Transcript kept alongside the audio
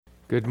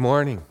Good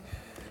morning.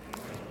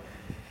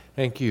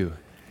 Thank you.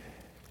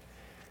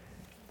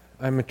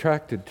 I'm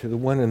attracted to the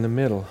one in the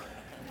middle.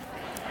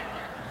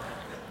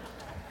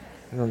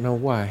 I don't know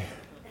why.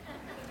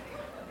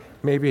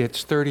 Maybe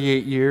it's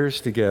 38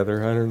 years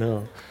together. I don't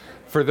know.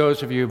 For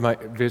those of you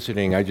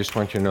visiting, I just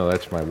want you to know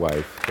that's my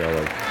wife,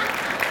 Kelly.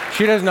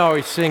 She doesn't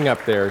always sing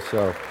up there,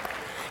 so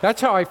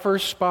that's how I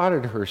first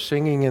spotted her,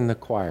 singing in the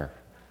choir.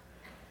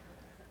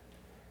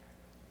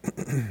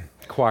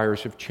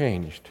 Choirs have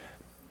changed.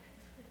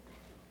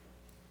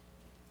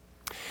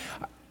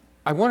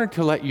 I wanted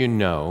to let you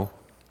know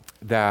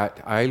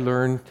that I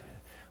learned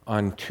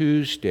on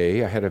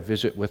Tuesday, I had a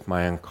visit with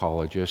my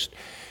oncologist,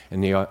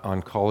 and the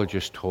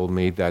oncologist told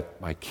me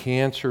that my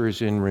cancer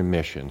is in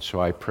remission.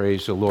 So I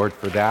praise the Lord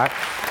for that.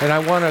 And I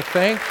want to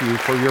thank you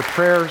for your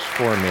prayers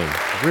for me.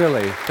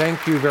 Really,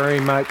 thank you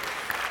very much.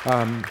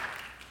 I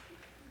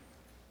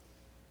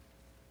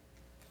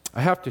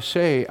have to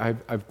say,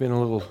 I've been a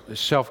little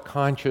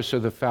self-conscious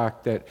of the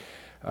fact that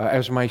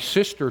as my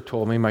sister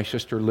told me, my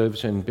sister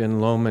lives in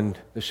Ben Lomond,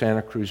 the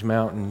Santa Cruz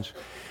Mountains,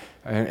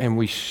 and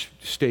we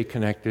stay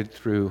connected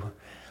through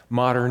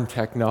modern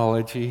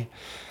technology.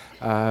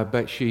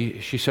 But she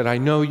said, I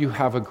know you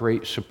have a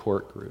great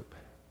support group.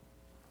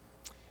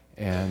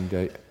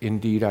 And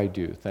indeed I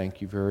do. Thank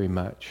you very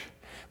much.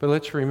 But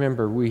let's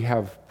remember, we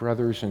have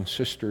brothers and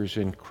sisters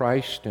in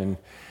Christ and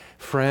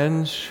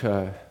friends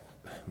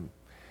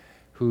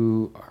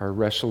who are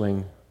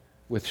wrestling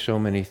with so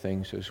many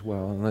things as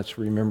well. And let's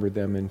remember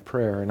them in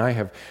prayer. And I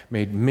have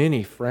made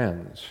many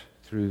friends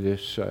through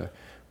this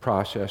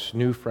process,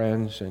 new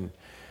friends, and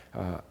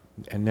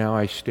now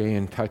I stay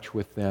in touch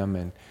with them,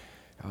 and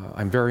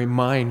I'm very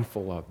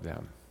mindful of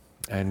them.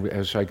 And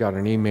as I got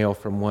an email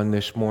from one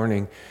this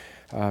morning,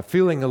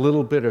 feeling a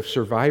little bit of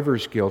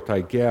survivor's guilt,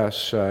 I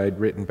guess, I'd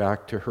written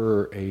back to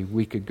her a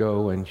week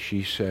ago, and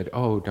she said,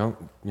 "Oh, don't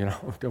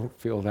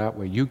feel that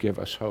way. You give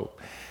us hope."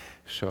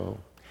 So,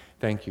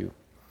 thank you.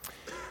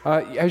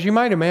 As you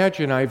might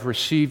imagine, I've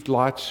received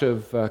lots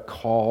of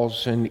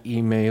calls and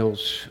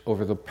emails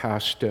over the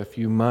past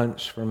few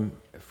months from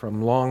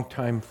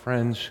longtime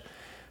friends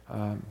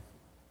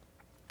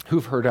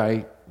who've heard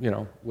I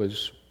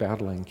was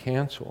battling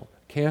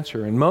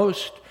cancer. And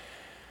most,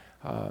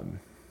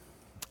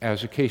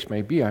 as the case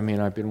may be,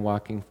 I've been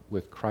walking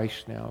with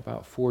Christ now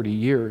about 40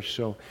 years,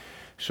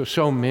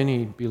 so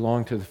many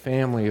belong to the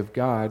family of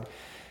God,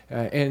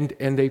 and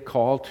they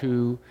call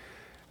to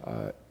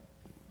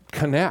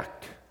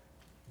connect.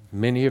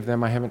 Many of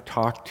them I haven't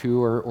talked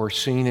to or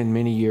seen in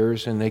many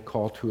years, and they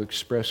call to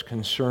express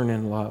concern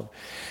and love.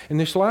 And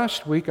this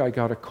last week I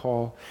got a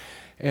call,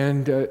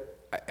 and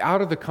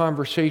out of the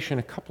conversation,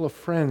 a couple of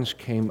friends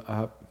came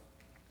up.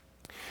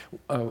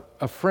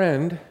 A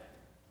friend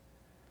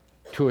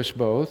to us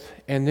both,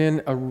 and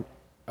then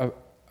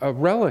a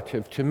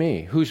relative to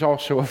me, who's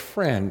also a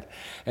friend,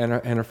 and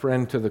a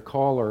friend to the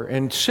caller.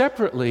 And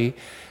separately,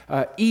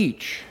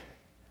 each,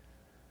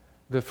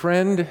 the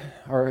friend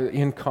are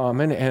in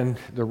common and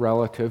the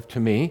relative to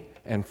me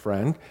and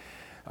friend,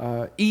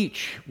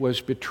 each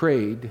was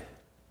betrayed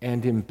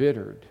and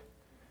embittered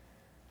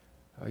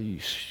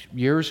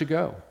years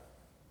ago,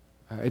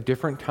 at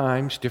different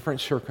times,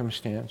 different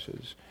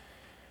circumstances,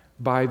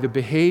 by the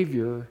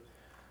behavior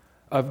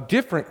of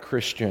different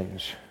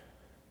Christians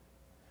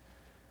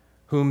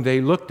whom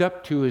they looked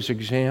up to as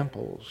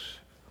examples,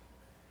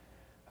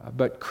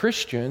 but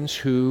Christians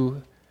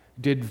who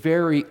did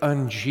very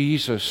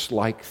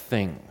un-Jesus-like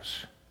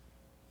things.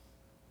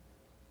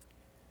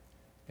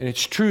 And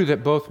it's true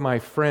that both my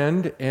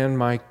friend and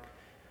my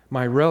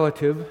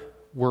relative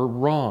were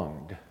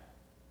wronged,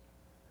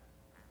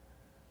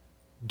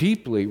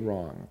 deeply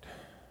wronged,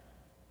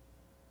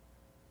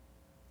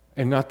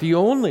 and not the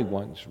only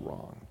ones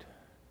wronged.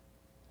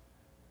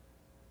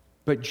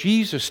 But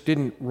Jesus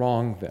didn't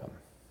wrong them.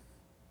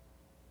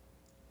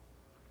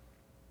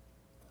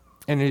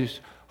 And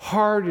as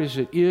hard as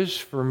it is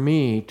for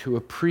me to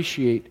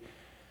appreciate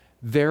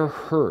their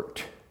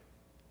hurt,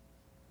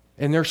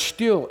 and they're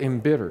still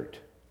embittered,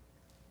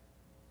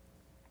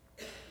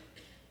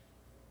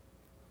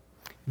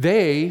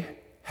 they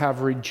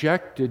have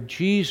rejected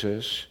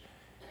Jesus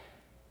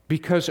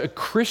because a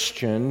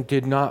Christian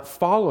did not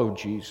follow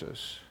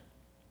Jesus.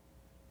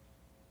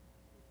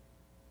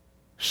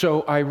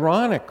 So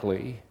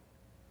ironically,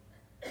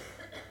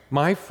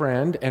 my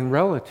friend and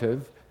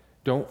relative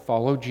don't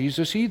follow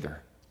Jesus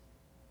either.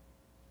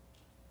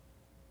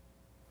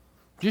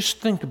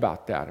 Just think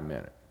about that a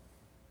minute.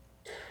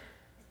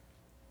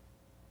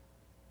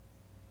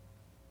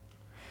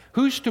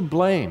 Who's to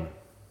blame?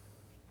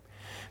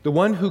 The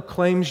one who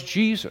claims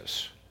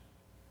Jesus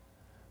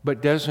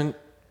but doesn't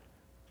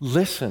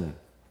listen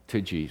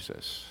to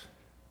Jesus,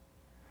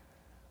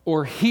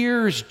 or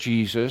hears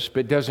Jesus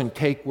but doesn't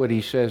take what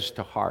he says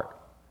to heart,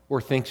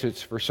 or thinks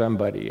it's for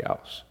somebody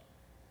else?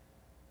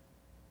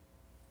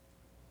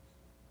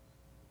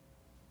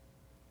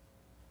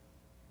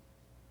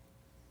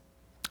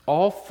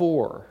 All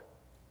four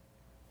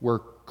were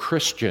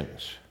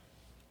Christians.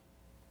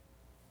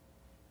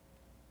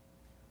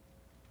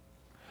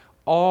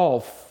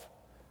 All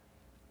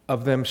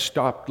of them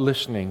stopped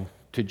listening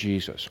to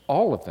Jesus.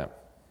 All of them.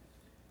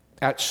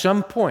 At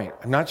some point,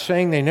 I'm not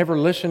saying they never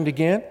listened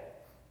again.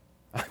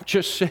 I'm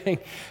just saying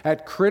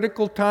at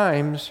critical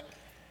times,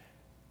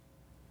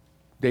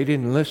 they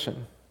didn't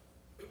listen.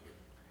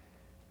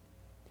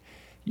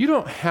 You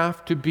don't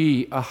have to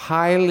be a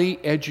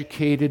highly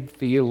educated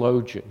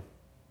theologian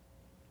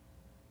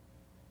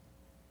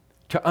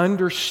to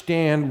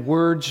understand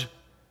words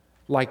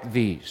like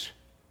these.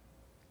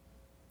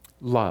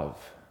 Love.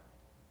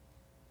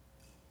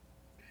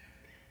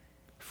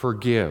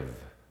 Forgive.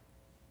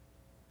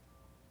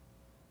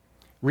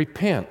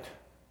 Repent.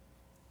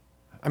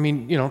 I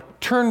mean,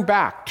 turn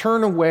back,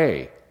 turn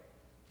away.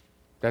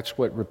 That's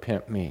what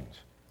repent means.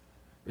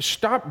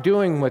 Stop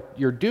doing what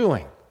you're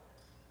doing.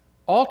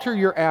 Alter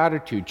your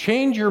attitude.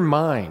 Change your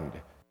mind.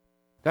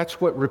 That's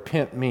what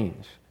repent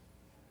means.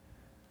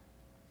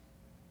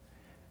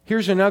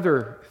 Here's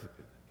another.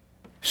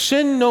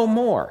 Sin no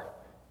more.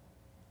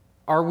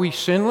 Are we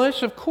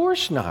sinless? Of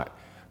course not.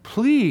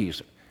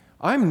 Please,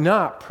 I'm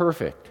not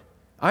perfect.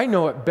 I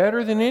know it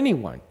better than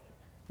anyone.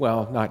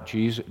 Well, not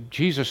Jesus.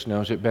 Jesus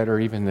knows it better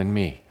even than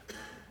me.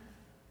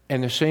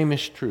 And the same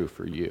is true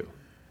for you.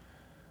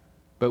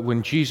 But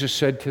when Jesus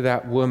said to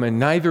that woman,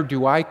 "Neither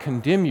do I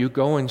condemn you,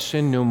 go and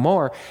sin no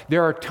more,"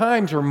 there are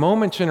times or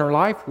moments in our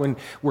life when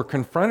we're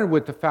confronted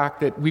with the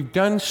fact that we've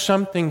done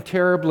something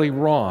terribly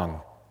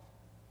wrong.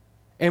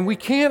 And we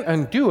can't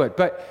undo it,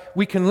 but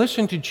we can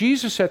listen to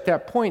Jesus at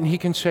that point, and he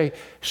can say,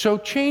 "So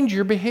change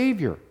your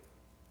behavior.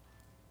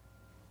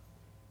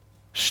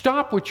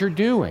 Stop what you're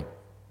doing.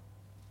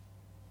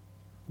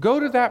 Go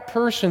to that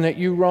person that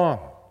you wronged.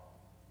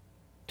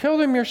 Tell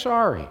them you're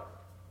sorry."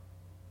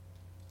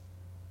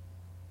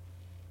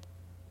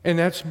 And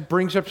that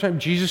brings up something.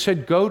 Jesus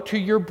said, "Go to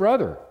your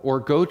brother,"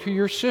 or "Go to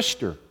your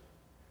sister."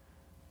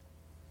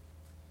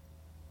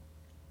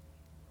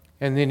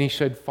 And then he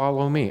said,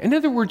 "Follow me." In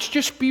other words,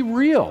 just be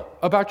real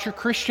about your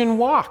Christian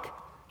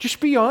walk. Just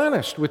be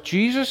honest with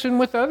Jesus and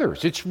with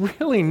others. It's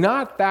really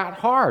not that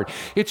hard.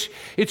 It's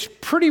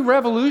pretty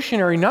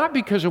revolutionary, not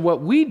because of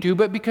what we do,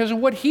 but because of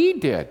what he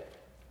did.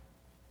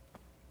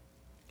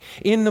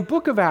 In the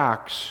book of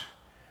Acts,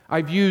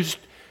 I've used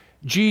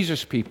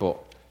Jesus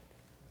people.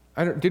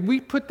 Did we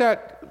put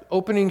that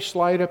opening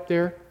slide up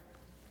there?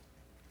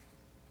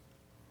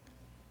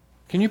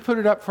 Can you put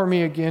it up for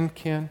me again,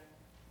 Ken?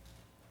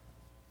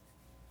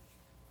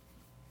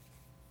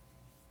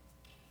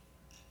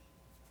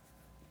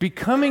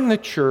 Becoming the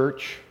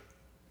church,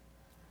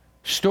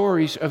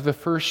 stories of the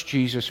first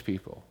Jesus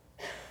people.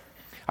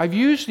 I've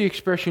used the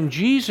expression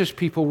Jesus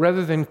people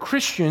rather than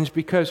Christians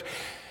because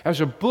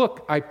as a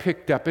book I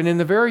picked up, and in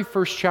the very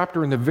first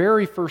chapter, in the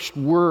very first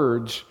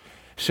words,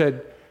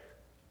 said,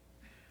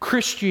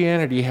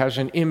 Christianity has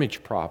an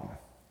image problem.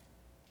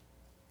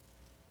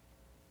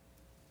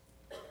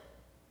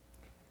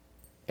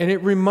 And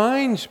it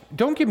reminds,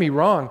 don't get me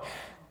wrong,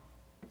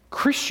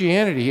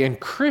 Christianity and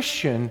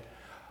Christian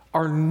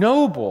are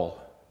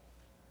noble,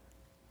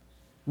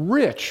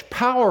 rich,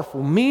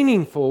 powerful,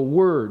 meaningful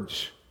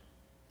words.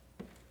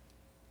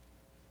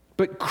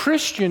 But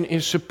Christian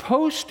is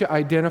supposed to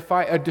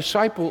identify a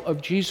disciple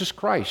of Jesus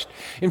Christ.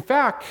 In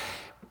fact,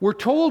 we're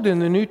told in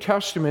the New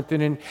Testament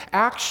that in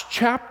Acts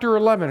chapter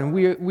 11, and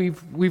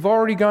we've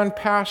already gone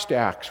past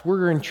Acts,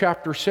 we're in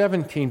chapter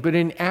 17, but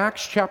in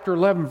Acts chapter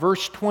 11,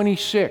 verse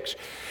 26,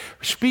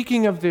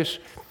 speaking of this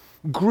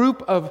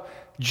group of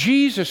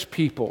Jesus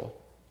people.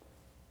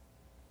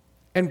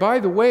 And by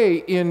the way,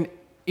 in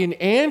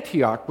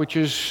Antioch, which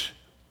is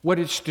what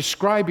it's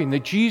describing, the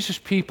Jesus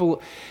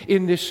people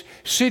in this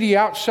city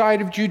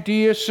outside of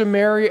Judea,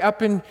 Samaria,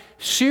 up in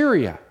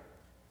Syria.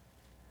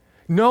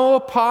 No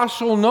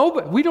apostle,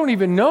 nobody, we don't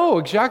even know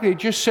exactly. It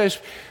just says,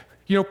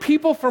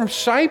 people from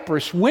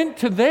Cyprus went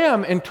to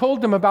them and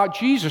told them about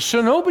Jesus.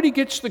 So nobody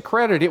gets the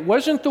credit. It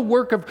wasn't the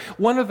work of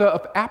one of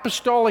the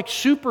apostolic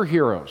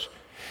superheroes.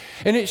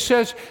 And it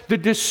says the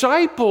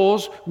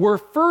disciples were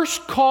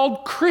first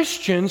called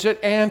Christians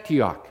at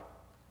Antioch.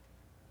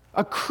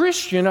 A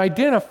Christian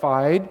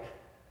identified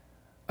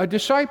a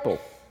disciple.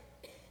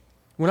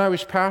 When I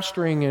was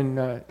pastoring in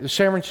the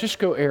San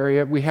Francisco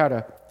area, we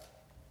had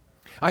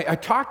I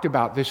talked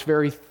about this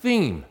very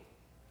theme.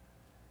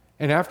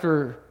 And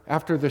after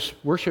this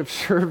worship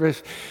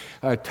service,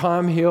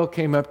 Tom Hill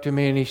came up to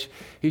me and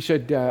he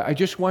said, I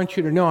just want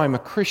you to know I'm a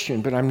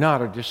Christian, but I'm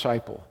not a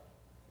disciple.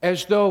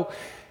 As though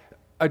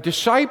a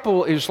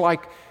disciple is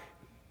like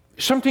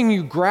something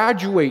you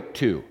graduate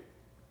to.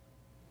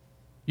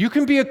 You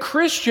can be a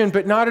Christian,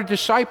 but not a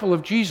disciple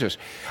of Jesus.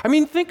 I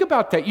mean, think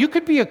about that. You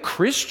could be a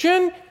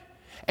Christian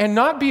and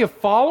not be a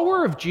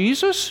follower of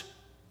Jesus?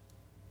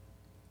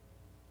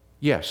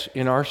 Yes,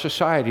 in our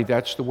society,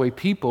 that's the way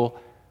people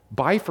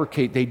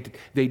bifurcate.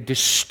 They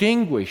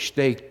distinguish,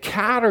 they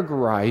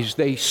categorize,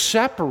 they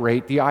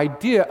separate the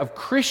idea of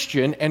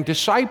Christian and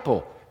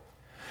disciple.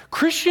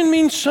 Christian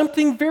means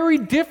something very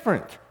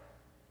different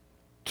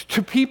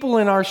to people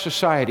in our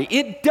society.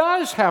 It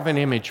does have an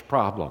image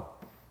problem.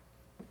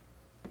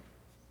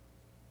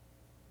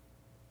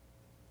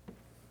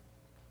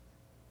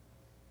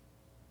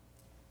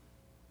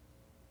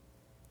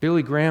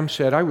 Billy Graham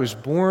said, "I was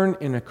born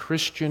in a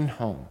Christian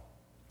home,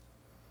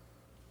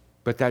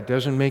 but that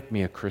doesn't make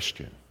me a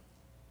Christian.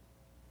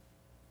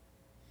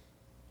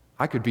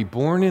 I could be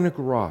born in a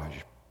garage,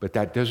 but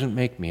that doesn't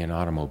make me an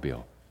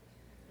automobile."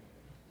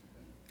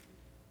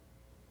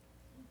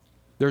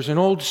 There's an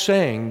old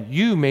saying,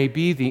 "You may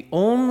be the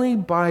only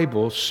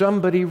Bible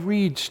somebody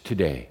reads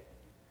today."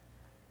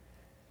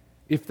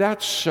 If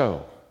that's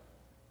so,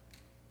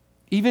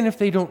 even if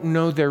they don't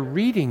know they're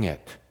reading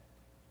it,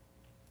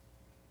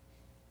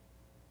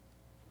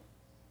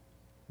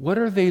 what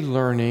are they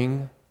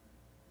learning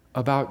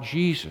about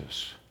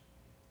Jesus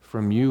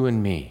from you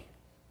and me?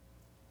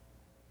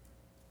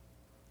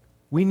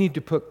 We need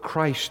to put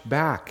Christ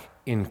back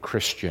in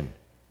Christian.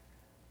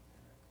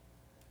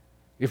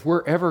 If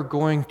we're ever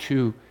going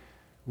to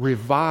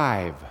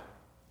revive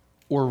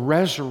or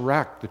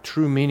resurrect the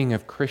true meaning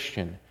of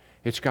Christian,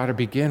 it's got to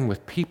begin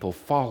with people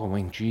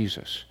following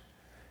Jesus.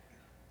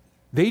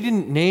 They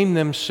didn't name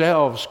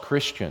themselves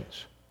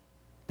Christians.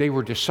 They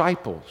were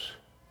disciples.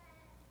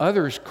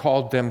 Others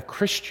called them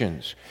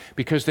Christians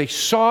because they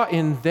saw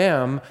in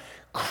them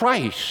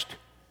Christ.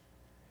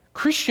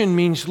 Christian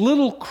means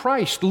little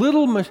Christ,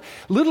 little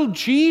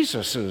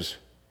Jesuses.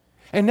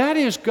 And that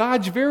is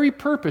God's very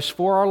purpose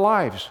for our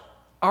lives.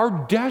 Our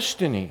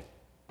destiny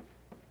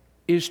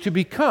is to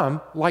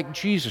become like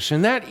Jesus.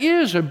 And that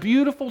is a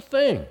beautiful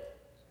thing.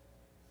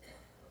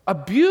 A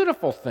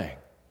beautiful thing.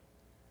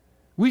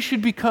 We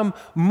should become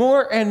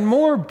more and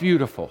more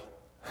beautiful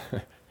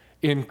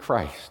in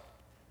Christ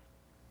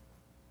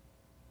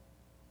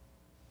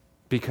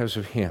because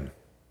of Him.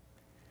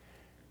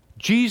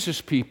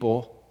 Jesus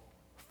people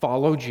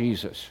follow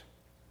Jesus.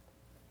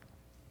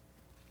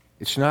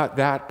 It's not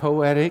that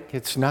poetic,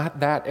 it's not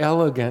that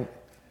elegant,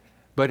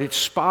 but it's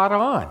spot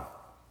on.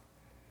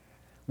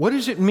 What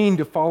does it mean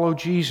to follow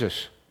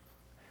Jesus?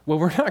 Well,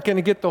 we're not going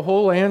to get the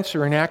whole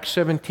answer in Acts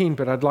 17,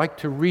 but I'd like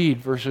to read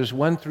verses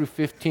 1 through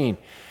 15.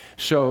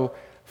 So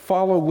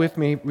follow with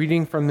me,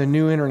 reading from the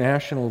New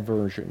International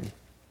Version.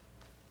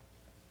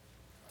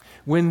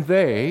 When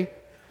they,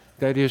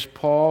 that is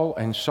Paul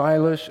and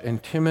Silas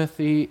and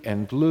Timothy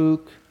and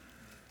Luke,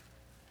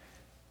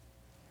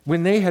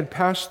 when they had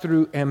passed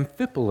through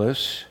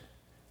Amphipolis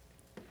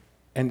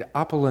and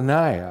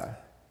Apollonia,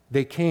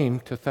 they came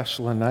to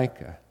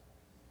Thessalonica,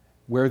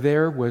 where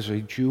there was a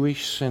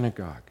Jewish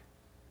synagogue.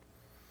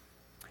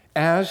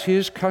 As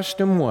his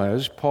custom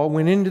was, Paul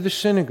went into the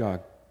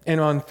synagogue, and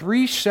on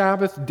 3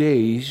 Sabbath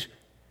days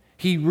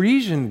he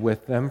reasoned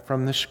with them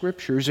from the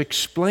Scriptures,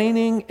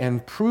 explaining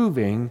and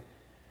proving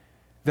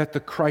that the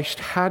Christ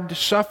had to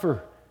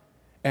suffer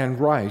and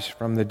rise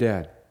from the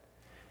dead,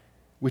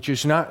 which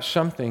is not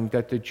something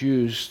that the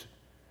Jews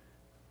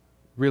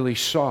really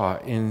saw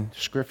in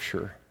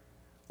Scripture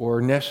or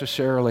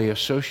necessarily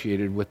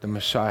associated with the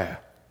Messiah.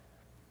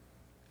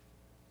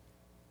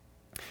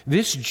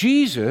 This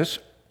Jesus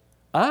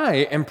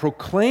I am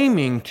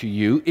proclaiming to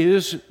you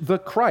is the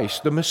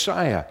Christ, the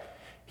Messiah,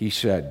 he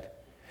said.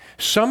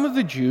 Some of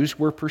the Jews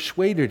were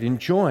persuaded and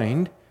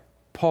joined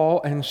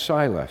Paul and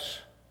Silas,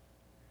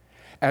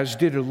 as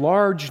did a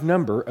large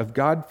number of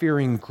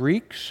God-fearing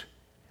Greeks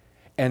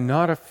and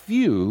not a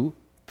few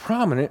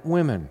prominent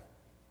women.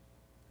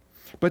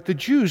 But the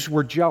Jews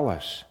were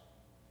jealous.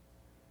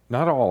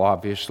 Not all,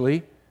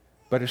 obviously,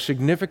 but a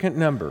significant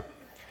number.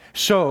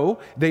 So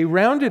they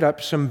rounded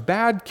up some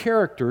bad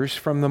characters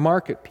from the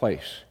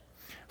marketplace,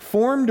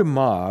 formed a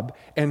mob,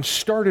 and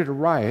started a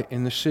riot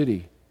in the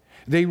city.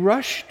 They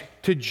rushed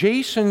to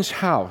Jason's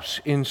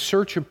house in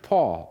search of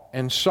Paul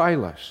and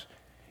Silas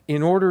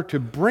in order to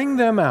bring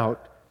them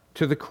out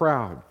to the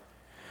crowd.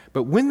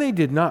 But when they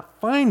did not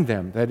find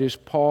them, that is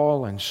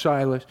Paul and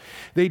Silas,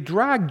 they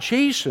dragged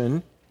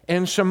Jason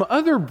and some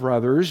other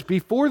brothers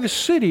before the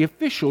city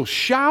officials,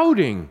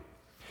 shouting,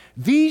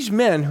 "These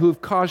men who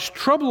have caused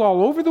trouble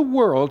all over the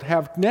world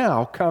have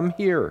now come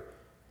here."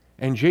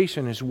 And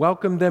Jason has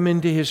welcomed them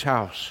into his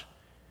house.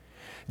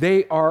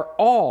 They are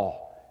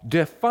all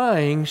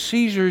defying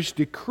Caesar's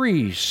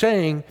decrees,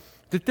 saying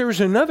that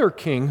there's another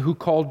king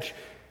called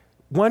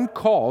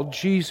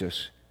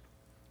Jesus.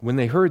 When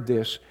they heard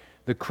this,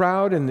 the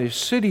crowd and the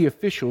city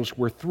officials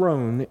were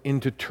thrown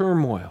into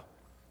turmoil.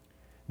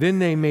 Then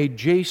they made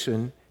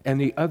Jason and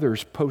the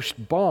others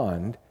post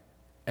bond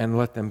and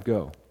let them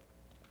go.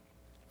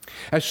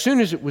 As soon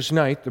as it was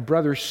night, the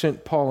brothers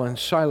sent Paul and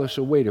Silas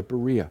away to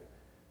Berea.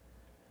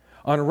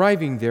 On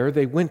arriving there,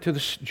 they went to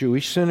the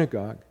Jewish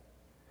synagogue.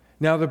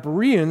 Now the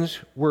Bereans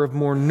were of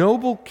more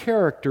noble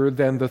character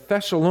than the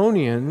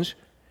Thessalonians,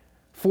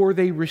 for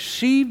they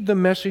received the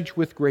message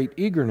with great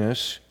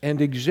eagerness and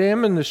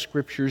examined the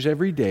Scriptures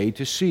every day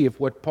to see if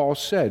what Paul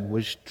said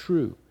was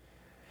true.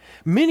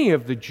 Many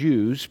of the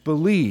Jews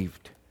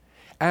believed,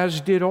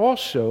 as did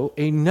also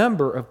a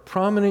number of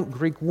prominent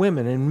Greek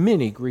women and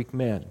many Greek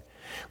men.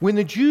 When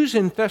the Jews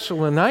in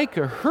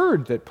Thessalonica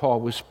heard that Paul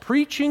was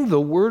preaching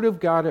the word of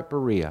God at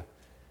Berea,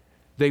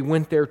 they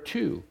went there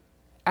too,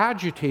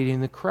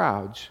 agitating the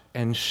crowds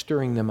and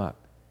stirring them up.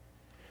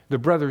 The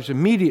brothers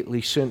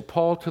immediately sent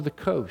Paul to the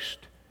coast,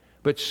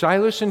 but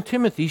Silas and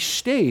Timothy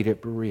stayed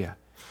at Berea.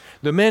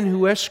 The men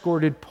who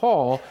escorted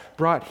Paul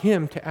brought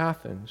him to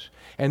Athens,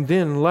 and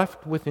then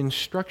left with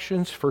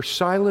instructions for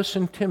Silas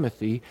and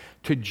Timothy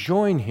to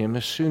join him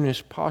as soon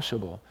as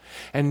possible.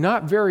 And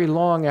not very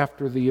long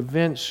after the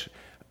events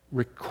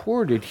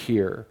recorded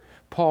here,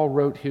 Paul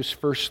wrote his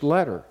first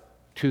letter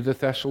to the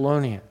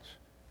Thessalonians.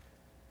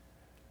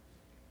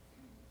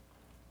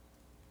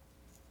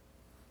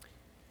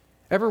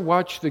 Ever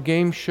watch the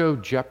game show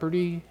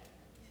Jeopardy?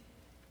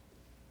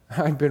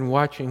 I've been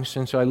watching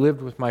since I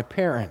lived with my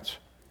parents.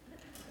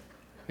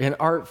 And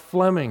Art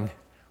Fleming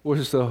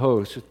was the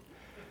host.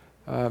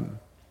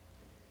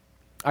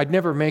 I'd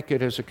never make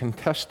it as a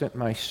contestant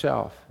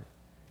myself.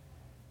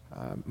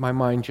 My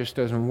mind just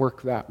doesn't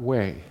work that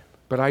way.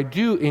 But I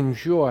do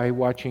enjoy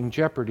watching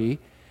Jeopardy,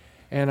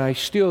 and I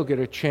still get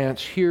a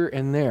chance here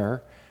and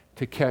there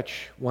to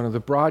catch one of the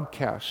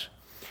broadcasts.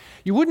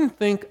 You wouldn't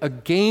think a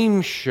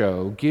game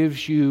show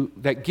gives you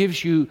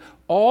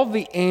all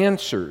the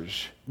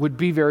answers would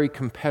be very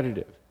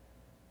competitive.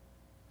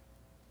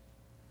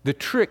 The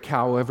trick,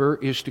 however,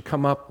 is to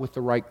come up with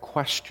the right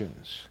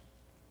questions.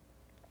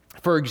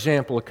 For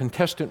example, a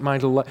contestant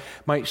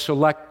might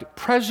select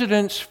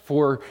presidents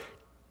for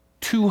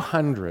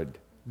 $200.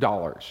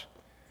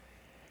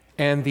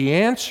 And the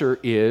answer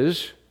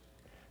is,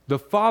 the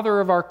father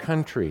of our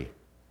country,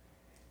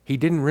 he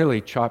didn't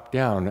really chop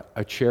down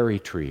a cherry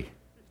tree.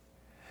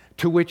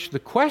 To which the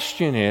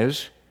question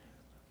is,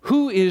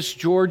 who is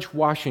George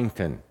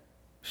Washington?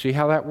 See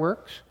how that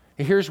works?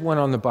 Here's one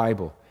on the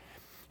Bible.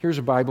 Here's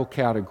a Bible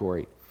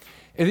category.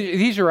 And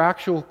these are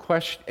actual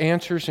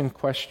answers and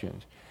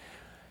questions.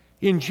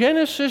 In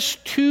Genesis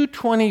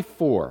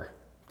 2:24,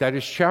 that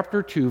is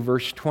chapter 2,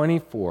 verse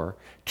 24,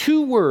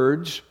 2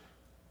 words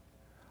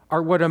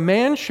are what a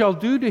man shall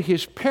do to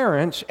his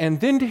parents and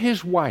then to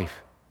his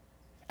wife.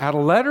 Add a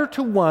letter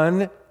to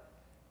one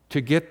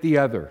to get the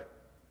other.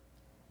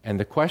 And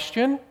the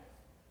question?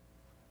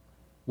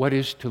 What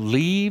is to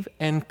leave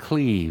and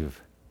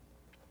cleave?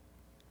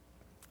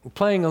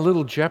 Playing a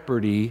little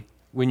Jeopardy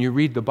when you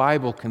read the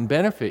Bible can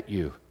benefit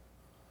you.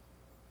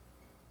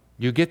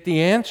 You get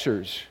the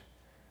answers.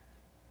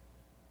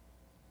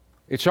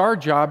 It's our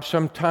job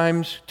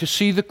sometimes to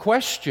see the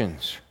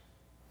questions.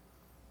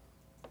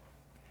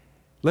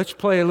 Let's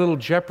play a little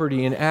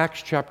Jeopardy in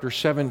Acts chapter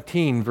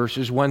 17,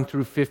 verses 1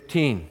 through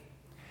 15.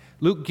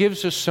 Luke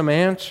gives us some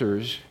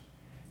answers.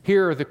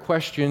 Here are the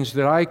questions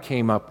that I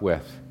came up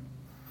with.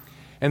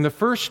 And the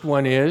first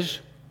one is,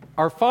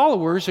 are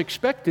followers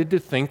expected to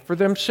think for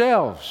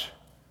themselves?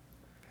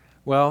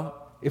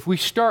 Well, if we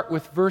start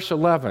with verse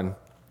 11,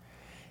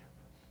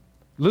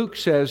 Luke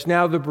says,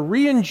 now the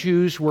Berean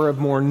Jews were of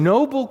more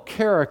noble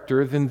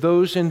character than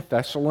those in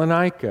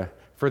Thessalonica,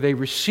 for they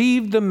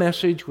received the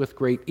message with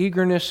great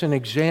eagerness and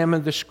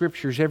examined the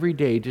Scriptures every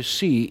day to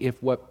see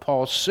if what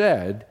Paul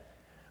said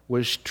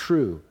was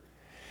true.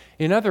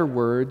 In other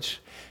words,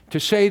 to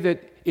say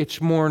that it's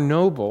more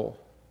noble,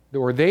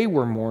 or they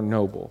were more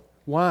noble.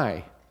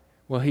 Why?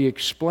 Well, he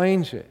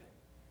explains it.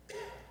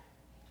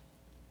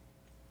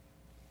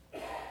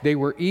 They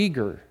were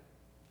eager.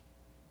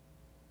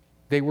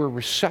 They were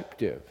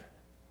receptive.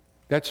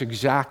 That's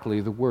exactly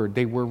the word.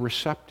 They were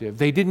receptive.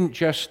 They didn't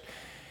just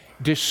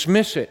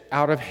dismiss it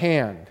out of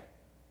hand.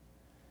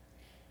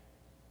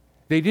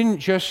 They didn't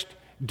just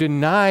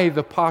deny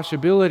the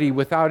possibility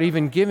without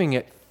even giving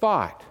it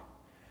thought.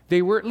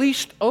 They were at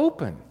least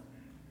open.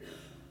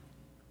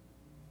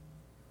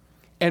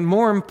 And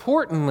more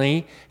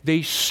importantly,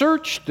 they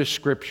searched the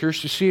Scriptures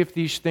to see if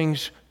these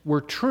things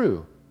were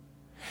true.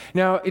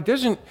 Now, it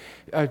doesn't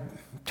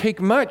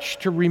take much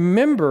to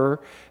remember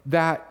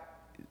that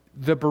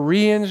the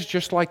Bereans,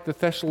 just like the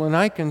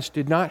Thessalonians,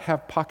 did not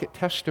have pocket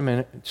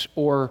testaments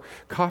or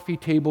coffee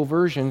table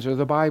versions of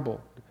the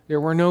Bible.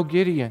 There were no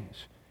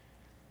Gideons.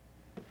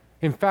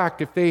 In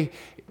fact,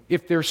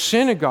 if their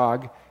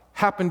synagogue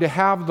happened to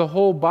have the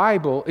whole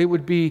Bible, it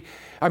would be,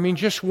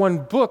 just one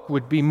book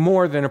would be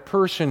more than a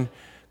person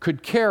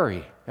could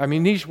carry.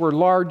 These were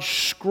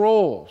large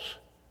scrolls.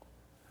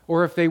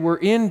 Or if they were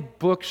in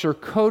books or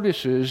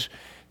codices,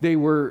 they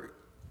were,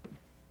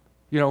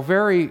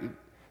 very,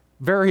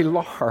 very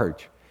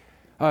large.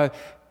 The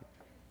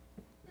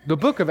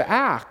book of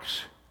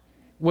Acts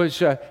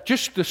was,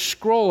 just the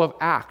scroll of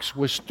Acts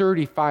was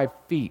 35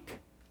 feet.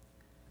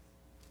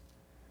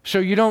 So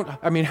you don't,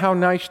 how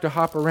nice to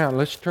hop around.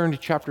 Let's turn to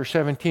chapter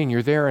 17.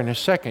 You're there in a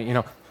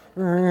second,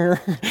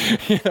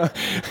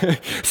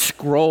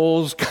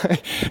 scrolls.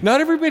 Not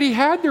everybody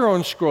had their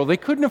own scroll. They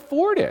couldn't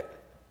afford it.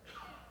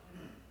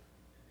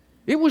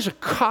 It was a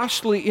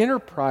costly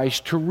enterprise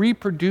to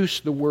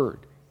reproduce the Word.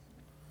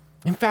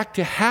 In fact,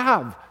 to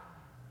have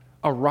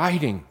a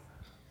writing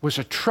was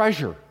a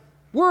treasure.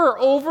 We're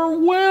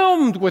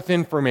overwhelmed with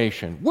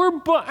information.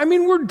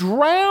 We're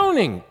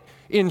drowning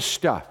in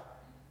stuff.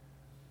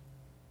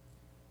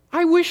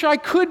 I wish I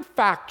could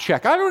fact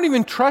check. I don't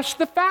even trust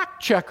the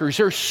fact checkers.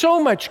 There's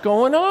so much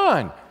going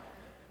on.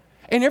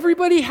 And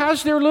everybody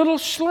has their little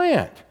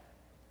slant.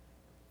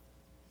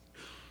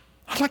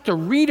 I'd like to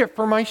read it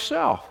for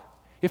myself.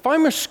 If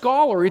I'm a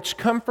scholar, it's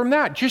come from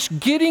that. Just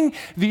getting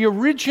the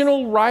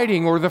original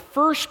writing or the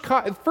first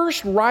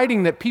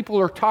writing that people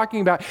are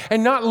talking about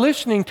and not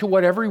listening to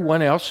what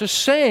everyone else is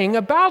saying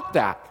about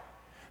that.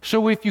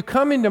 So if you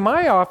come into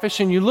my office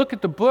and you look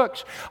at the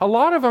books, a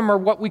lot of them are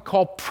what we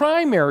call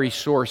primary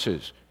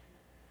sources.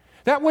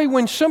 That way,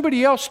 when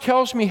somebody else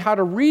tells me how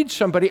to read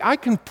somebody, I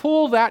can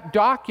pull that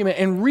document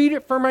and read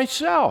it for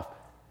myself.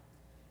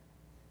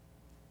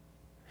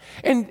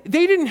 And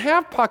they didn't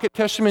have pocket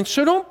testaments,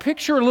 so don't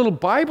picture a little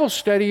Bible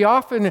study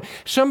off in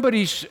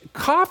somebody's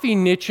coffee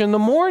niche in the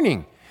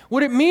morning.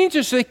 What it means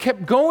is they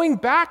kept going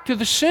back to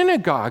the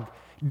synagogue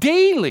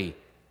daily.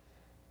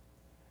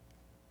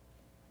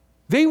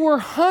 They were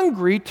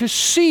hungry to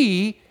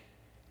see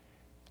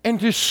and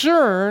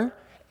discern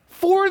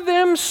for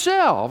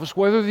themselves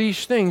whether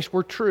these things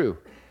were true.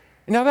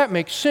 Now that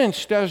makes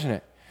sense, doesn't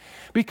it?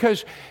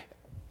 Because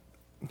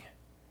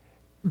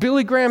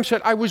Billy Graham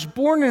said, I was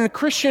born in a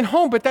Christian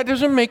home, but that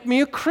doesn't make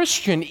me a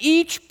Christian.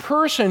 Each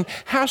person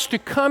has to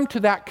come to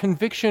that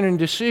conviction and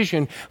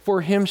decision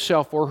for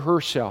himself or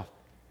herself.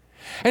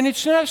 And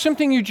it's not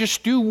something you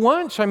just do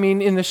once.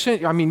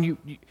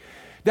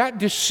 That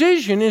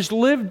decision is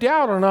lived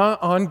out on an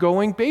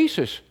ongoing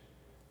basis.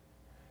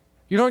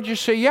 You don't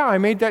just say, yeah, I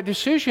made that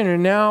decision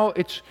and now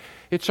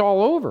it's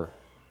all over.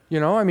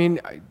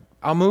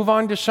 I'll move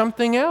on to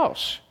something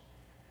else.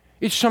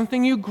 It's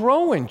something you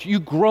grow in.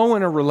 You grow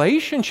in a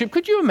relationship.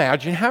 Could you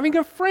imagine having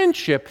a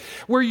friendship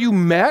where you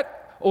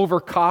met over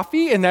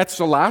coffee and that's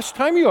the last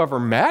time you ever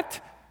met?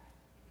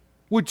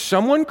 Would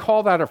someone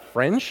call that a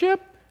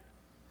friendship?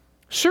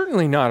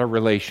 Certainly not a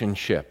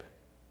relationship.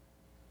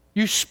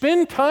 You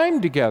spend time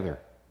together.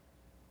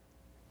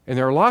 And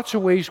there are lots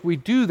of ways we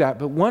do that,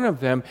 but one of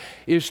them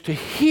is to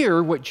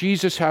hear what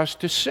Jesus has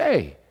to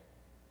say,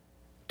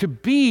 to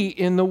be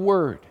in the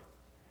Word,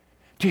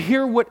 to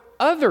hear what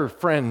other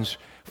friends,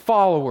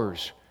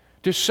 followers,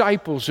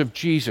 disciples of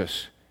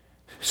Jesus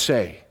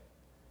say.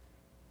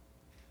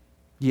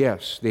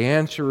 Yes, the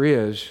answer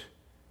is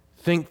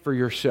think for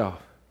yourself.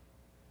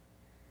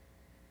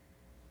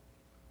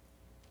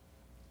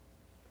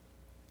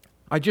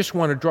 I just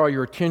want to draw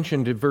your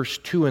attention to verse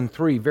 2 and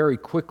 3 very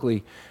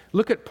quickly.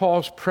 Look at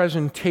Paul's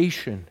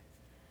presentation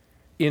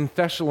in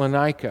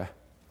Thessalonica.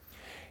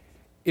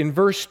 In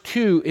verse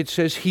 2, it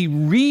says, he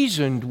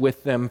reasoned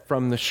with them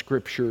from the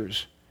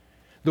Scriptures.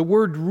 The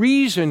word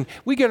reason,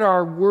 we get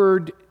our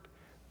word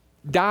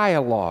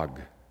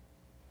dialogue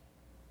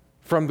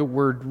from the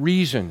word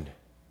reasoned.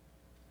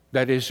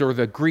 That is, or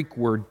the Greek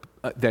word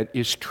that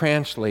is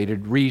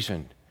translated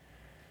reasoned.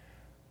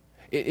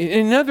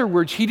 In other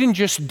words, he didn't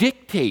just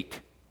dictate.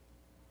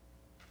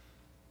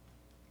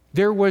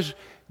 There was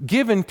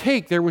give and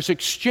take. There was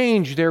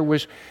exchange. There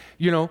was,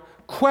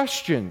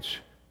 questions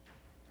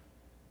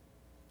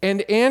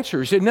and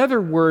answers. Another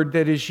word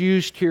that is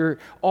used here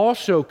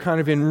also kind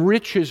of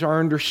enriches our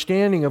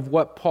understanding of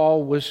what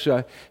Paul was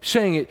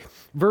saying.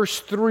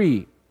 Verse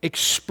 3,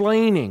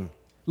 explaining,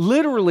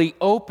 literally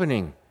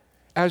opening,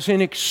 as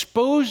in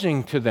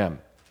exposing to them,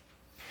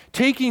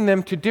 taking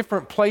them to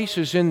different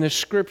places in the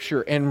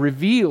Scripture and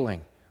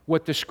revealing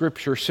what the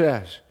Scripture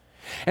says.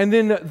 And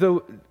then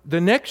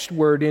the next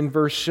word in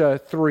verse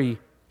 3,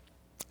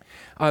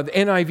 the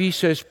NIV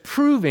says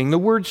proving. The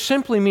word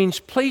simply means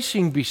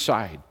placing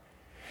beside.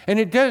 And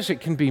it does.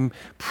 It can be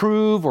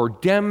prove or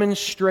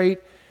demonstrate.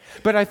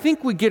 But I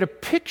think we get a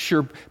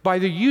picture by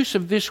the use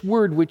of this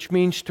word, which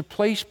means to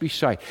place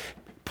beside.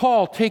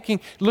 Paul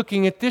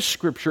looking at this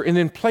Scripture and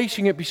then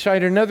placing it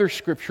beside another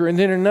Scripture and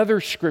then another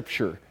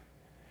Scripture.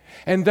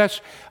 And thus,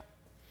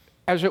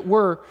 as it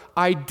were,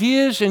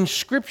 ideas and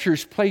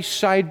Scriptures placed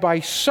side by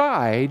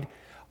side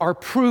are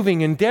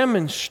proving and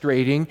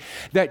demonstrating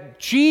that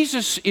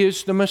Jesus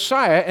is the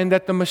Messiah and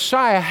that the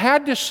Messiah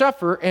had to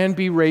suffer and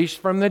be raised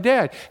from the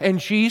dead. And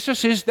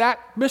Jesus is that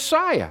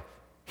Messiah.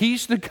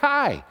 He's the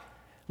guy.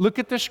 Look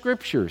at the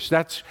Scriptures.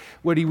 That's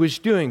what he was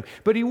doing.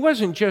 But he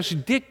wasn't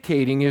just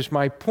dictating, is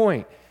my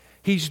point.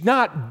 He's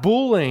not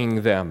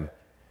bullying them.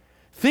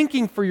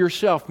 Thinking for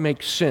yourself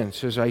makes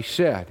sense, as I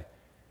said.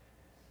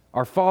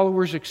 Are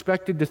followers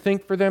expected to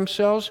think for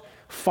themselves?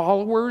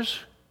 Followers?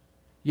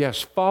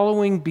 Yes,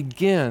 following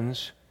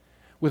begins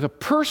with a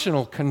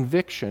personal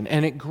conviction,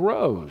 and it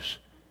grows.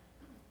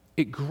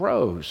 It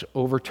grows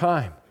over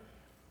time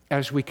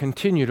as we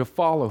continue to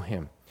follow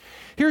him.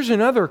 Here's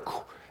another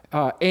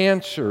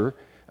answer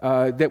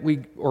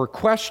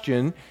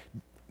question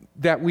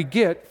that we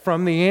get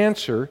from the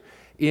answer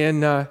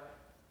in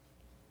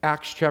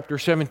Acts chapter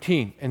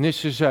 17. And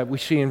this is we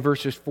see in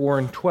verses 4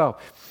 and 12.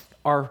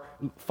 Are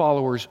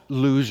followers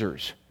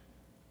losers?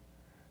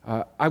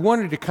 I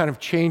wanted to kind of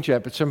change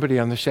that, but somebody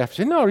on the staff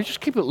said, no,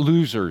 just keep it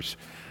losers.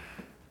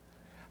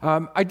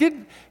 I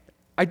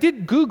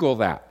did Google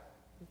that.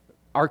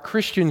 Are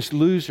Christians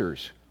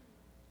losers?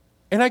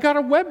 And I got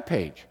a web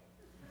page.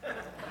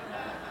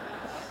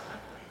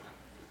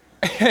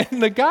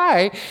 And the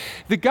guy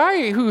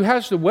who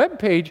has the web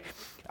page,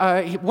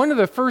 one of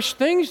the first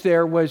things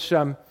there was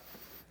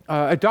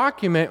a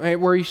document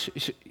where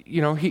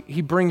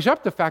he brings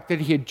up the fact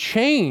that he had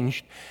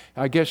changed,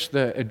 I guess,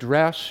 the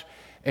address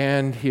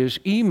and his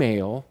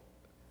email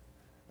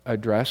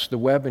address, the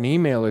web and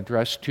email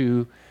address,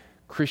 to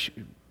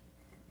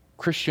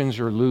Christians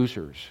are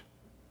losers.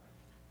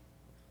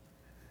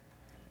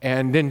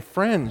 And then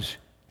friends,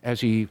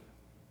 as he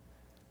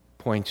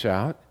points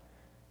out,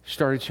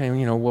 started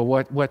saying, well,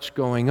 what's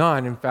going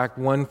on? In fact,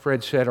 one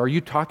Fred said, are you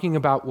talking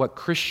about what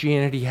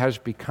Christianity has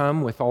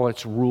become with all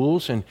its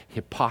rules and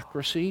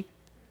hypocrisy?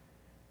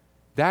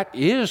 That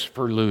is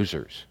for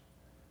losers,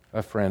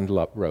 a friend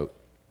wrote.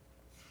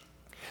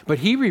 But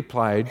he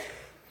replied,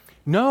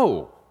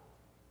 no,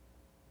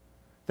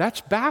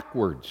 that's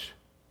backwards.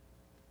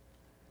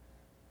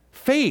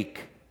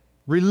 Fake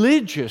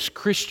religious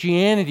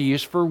Christianity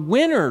is for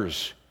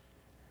winners.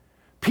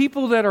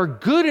 People that are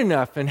good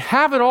enough and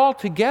have it all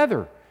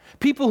together.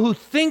 People who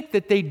think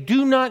that they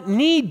do not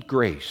need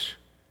grace.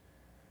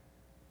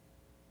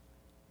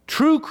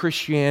 True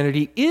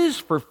Christianity is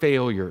for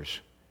failures.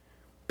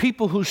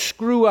 People who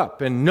screw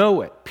up and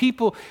know it.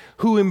 People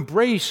who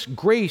embrace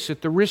grace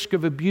at the risk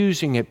of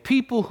abusing it.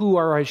 People who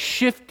are as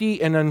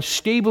shifty and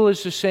unstable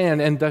as the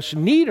sand and thus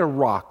need a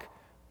rock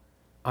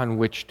on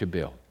which to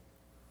build.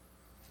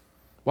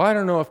 Well, I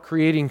don't know if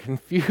creating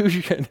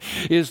confusion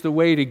is the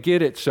way to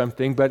get at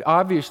something, but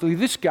obviously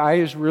this guy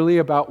is really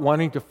about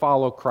wanting to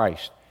follow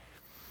Christ.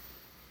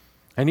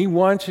 And he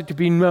wants it to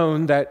be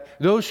known that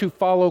those who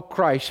follow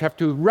Christ have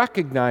to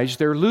recognize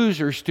they're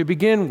losers to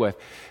begin with.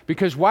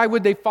 Because why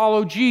would they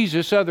follow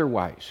Jesus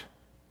otherwise?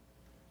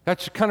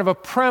 That's kind of a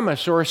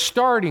premise or a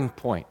starting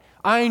point.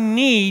 I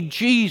need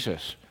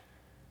Jesus.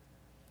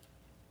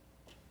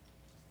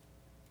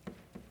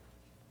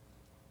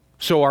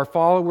 So are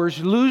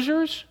followers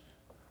losers?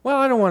 Well,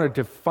 I don't want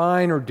to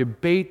define or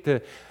debate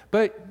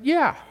but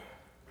yeah.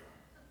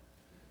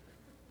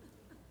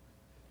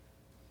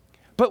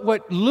 But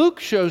what Luke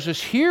shows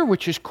us here,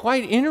 which is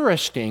quite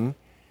interesting,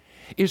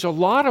 is a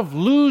lot of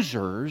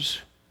losers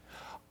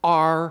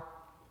are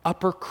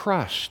upper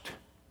crust.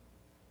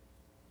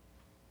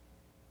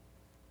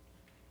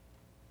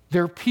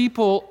 They're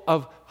people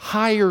of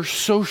higher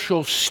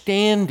social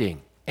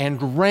standing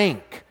and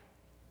rank.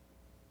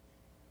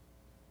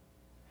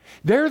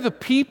 They're the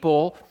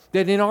people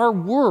that in our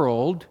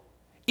world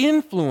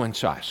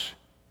influence us.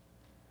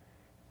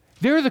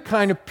 They're the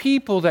kind of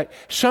people that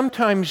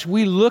sometimes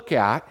we look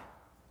at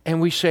and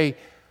we say,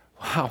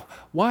 wow,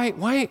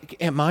 why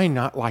am I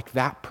not like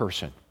that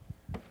person?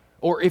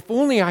 Or if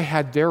only I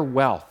had their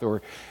wealth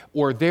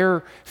or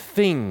their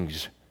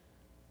things.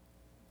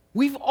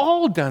 We've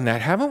all done that,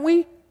 haven't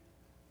we?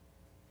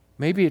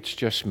 Maybe it's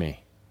just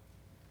me.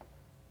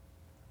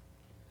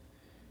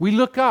 We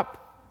look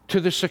up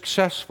to the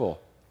successful,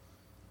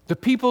 the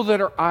people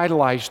that are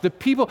idolized, the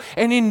people,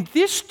 and in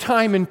this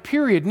time and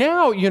period,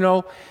 now,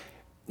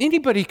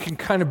 anybody can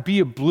kind of be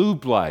a blue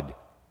blood.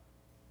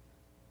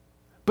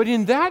 But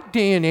in that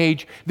day and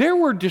age, there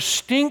were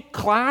distinct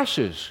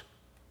classes.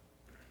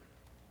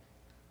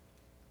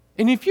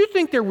 And if you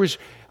think there was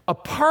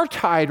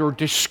apartheid or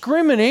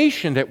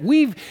discrimination that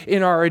we've,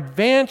 in our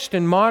advanced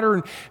and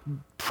modern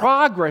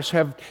progress,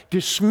 have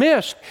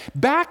dismissed,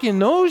 back in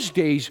those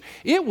days,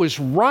 it was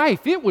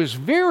rife. It was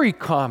very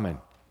common.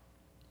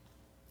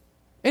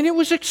 And it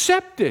was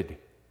accepted.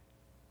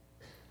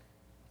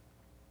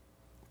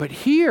 But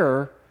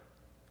here,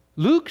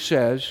 Luke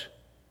says,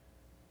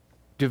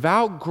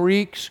 devout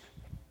Greeks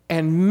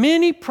and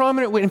many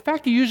prominent, in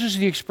fact, he uses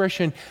the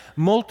expression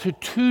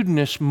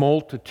multitudinous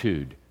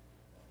multitude.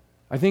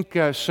 I think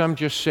some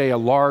just say a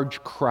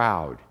large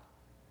crowd.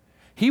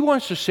 He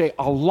wants to say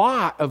a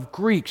lot of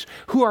Greeks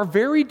who are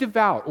very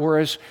devout, or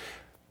as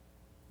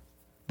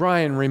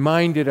Brian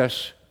reminded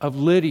us of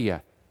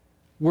Lydia,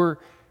 were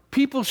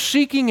people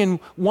seeking and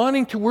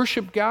wanting to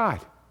worship God.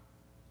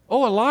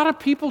 Oh, a lot of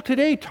people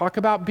today talk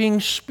about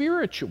being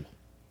spiritual.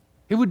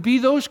 It would be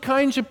those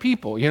kinds of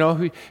people,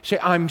 who say,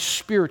 I'm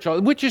spiritual,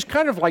 which is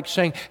kind of like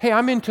saying, hey,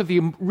 I'm into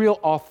the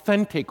real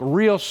authentic,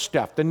 real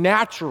stuff, the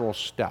natural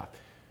stuff.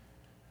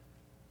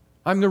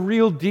 I'm the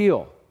real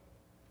deal.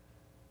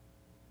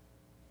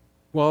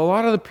 Well, a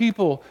lot of the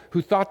people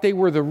who thought they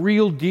were the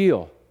real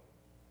deal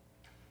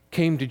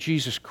came to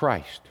Jesus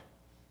Christ.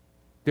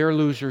 They're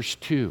losers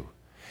too.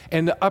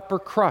 And the upper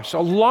crust, a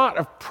lot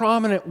of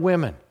prominent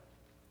women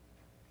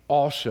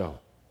also.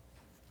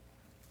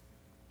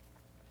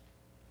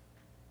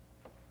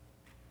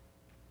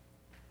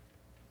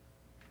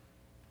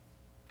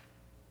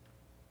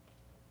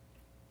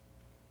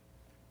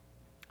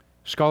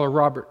 Scholar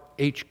Robert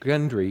H.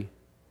 Gundry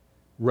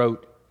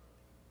wrote,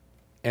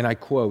 and I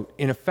quote,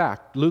 in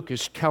effect, Luke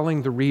is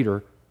telling the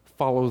reader,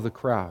 follow the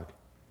crowd.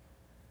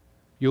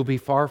 You'll be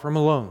far from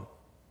alone,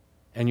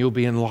 and you'll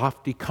be in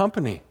lofty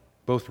company,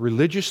 both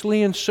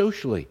religiously and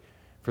socially,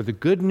 for the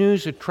good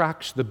news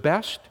attracts the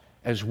best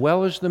as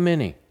well as the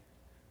many.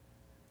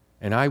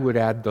 And I would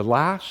add the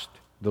last,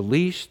 the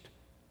least,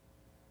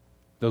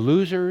 the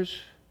losers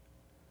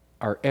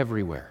are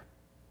everywhere.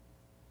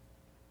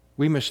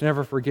 We must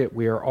never forget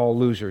we are all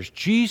losers.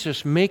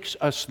 Jesus makes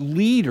us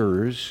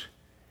leaders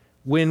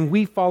when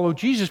we follow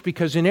Jesus,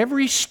 because in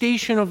every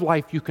station of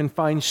life you can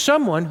find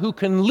someone who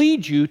can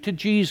lead you to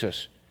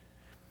Jesus.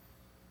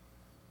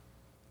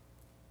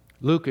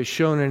 Luke has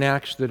shown in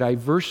Acts the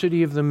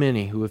diversity of the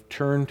many who have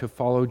turned to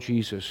follow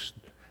Jesus,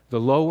 the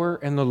lower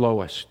and the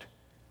lowest,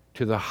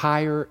 to the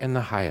higher and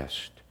the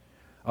highest.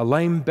 A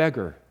lame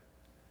beggar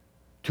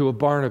to a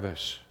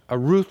Barnabas, a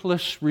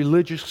ruthless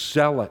religious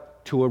zealot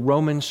to a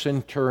Roman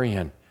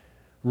centurion,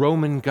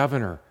 Roman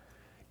governor,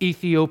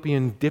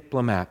 Ethiopian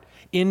diplomat,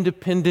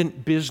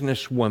 independent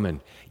businesswoman,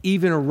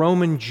 even a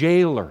Roman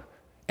jailer,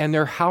 and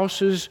their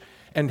houses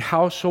and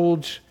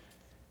households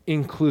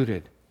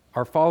included.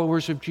 Are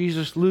followers of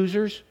Jesus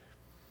losers?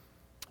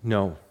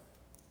 No.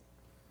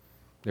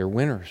 They're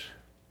winners.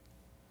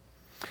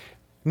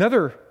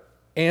 Another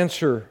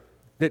answer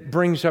that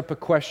brings up a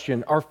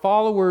question: are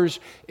followers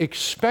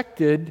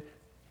expected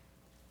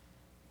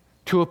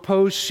to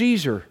oppose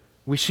Caesar?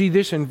 We see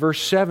this in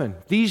verse 7.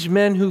 These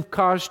men who've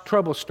caused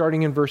trouble,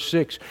 starting in verse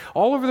 6,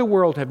 all over the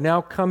world have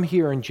now come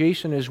here, and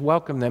Jason has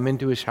welcomed them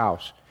into his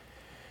house.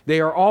 They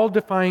are all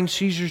defying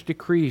Caesar's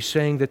decree,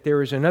 saying that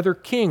there is another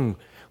king,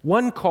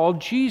 one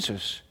called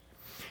Jesus.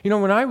 You know,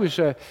 when I was,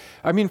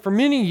 for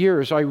many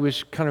years I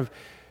was kind of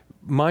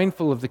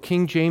mindful of the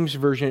King James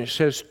Version. It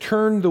says,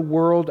 turn the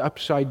world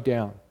upside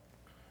down.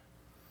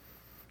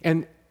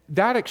 And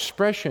that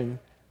expression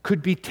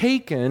could be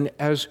taken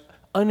as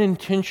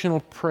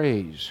unintentional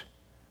praise.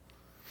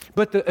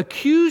 But the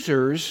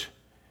accusers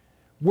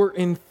were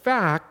in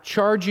fact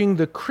charging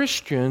the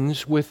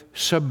Christians with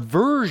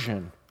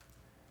subversion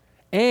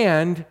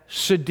and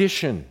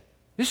sedition.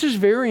 This is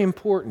very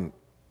important.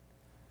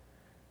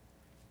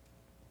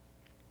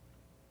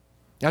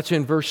 That's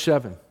in verse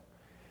 7.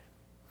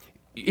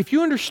 If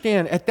you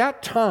understand, at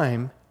that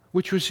time,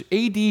 which was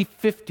AD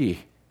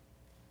 50,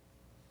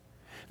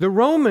 the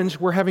Romans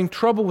were having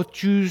trouble with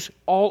Jews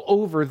all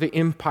over the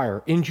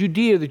empire. In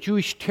Judea, the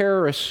Jewish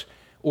terrorists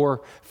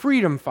or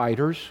freedom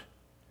fighters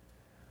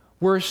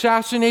were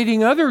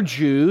assassinating other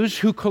Jews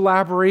who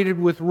collaborated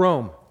with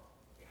Rome,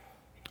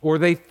 or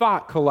they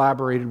thought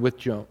collaborated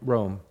with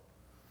Rome.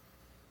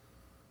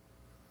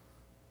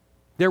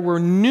 There were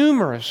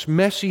numerous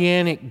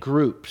messianic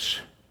groups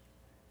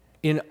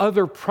in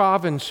other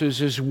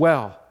provinces as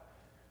well.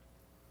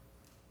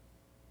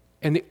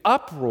 And the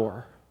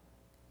uproar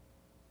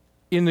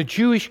in the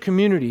Jewish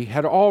community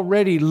had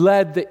already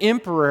led the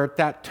emperor at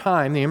that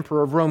time, the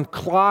emperor of Rome,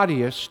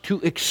 Claudius,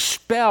 to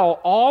expel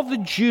all the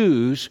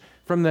Jews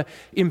from the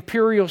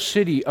imperial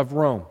city of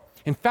Rome.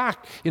 In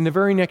fact, in the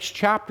very next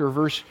chapter,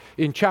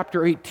 in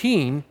chapter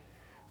 18,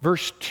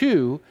 verse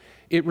 2,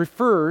 it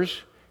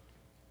refers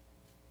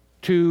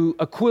to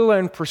Aquila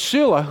and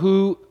Priscilla,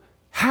 who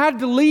had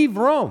to leave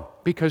Rome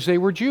because they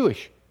were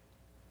Jewish.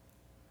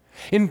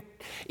 In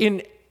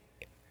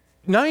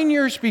 9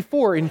 years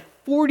before, in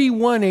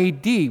 41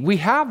 AD, we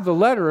have the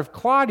letter of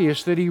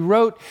Claudius that he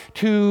wrote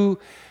to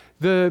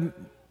the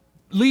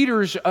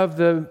leaders of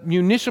the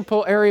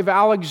municipal area of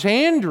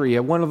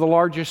Alexandria, one of the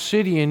largest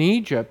cities in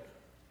Egypt,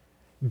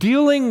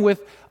 dealing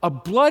with a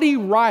bloody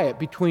riot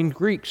between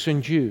Greeks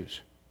and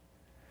Jews.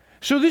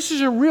 So this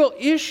is a real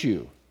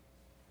issue.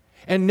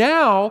 And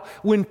now,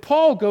 when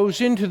Paul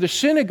goes into the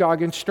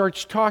synagogue and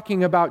starts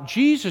talking about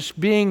Jesus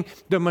being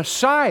the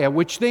Messiah,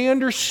 which they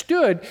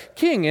understood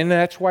king, and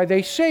that's why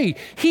they say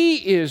he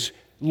is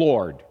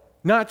Lord,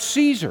 not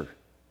Caesar.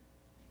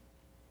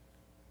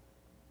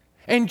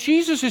 And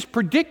Jesus is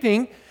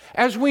predicting,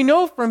 as we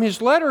know from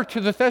his letter to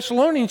the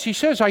Thessalonians, he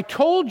says, I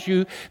told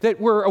you that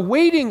we're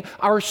awaiting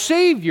our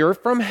Savior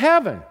from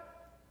heaven.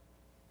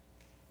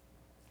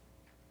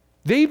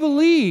 They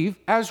believe,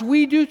 as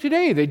we do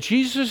today, that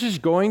Jesus is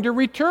going to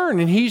return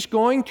and he's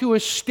going to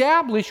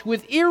establish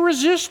with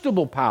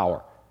irresistible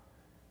power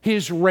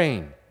his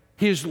reign,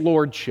 his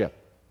lordship.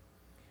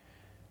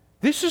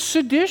 This is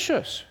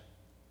seditious.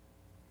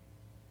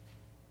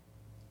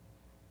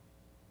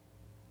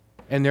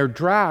 And they're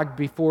dragged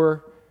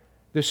before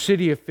the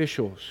city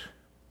officials.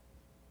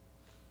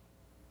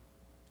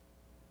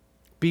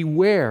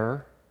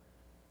 Beware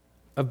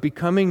of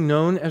becoming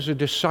known as a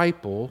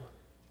disciple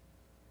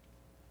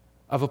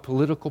of a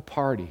political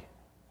party.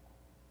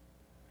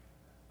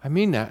 I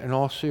mean that in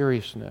all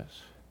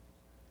seriousness.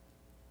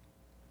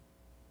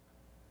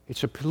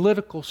 It's a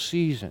political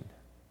season.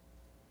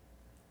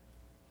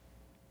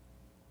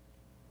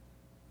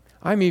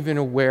 I'm even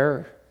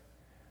aware,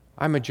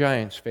 I'm a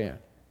Giants fan.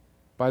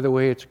 By the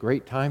way, it's a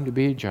great time to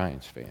be a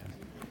Giants fan.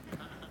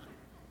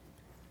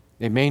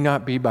 They may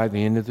not be by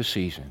the end of the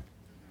season.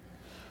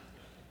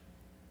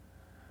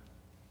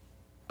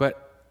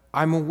 But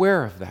I'm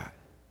aware of that.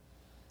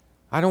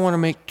 I don't want to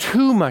make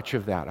too much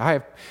of that. I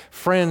have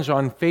friends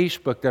on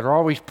Facebook that are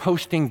always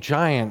posting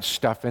Giants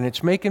stuff, and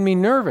it's making me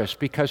nervous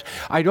because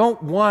I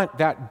don't want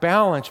that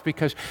balance,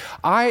 because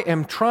I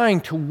am trying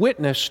to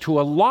witness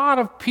to a lot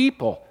of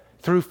people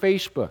through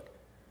Facebook.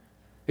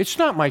 It's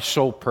not my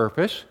sole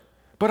purpose,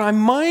 but I'm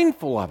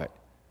mindful of it.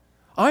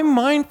 I'm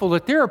mindful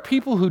that there are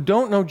people who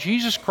don't know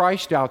Jesus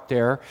Christ out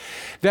there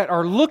that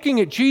are looking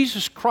at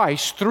Jesus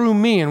Christ through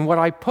me and what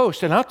I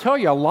post. And I'll tell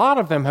you, a lot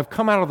of them have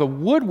come out of the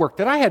woodwork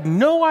that I had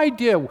no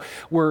idea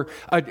were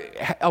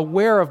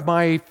aware of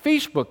my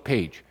Facebook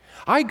page.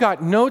 I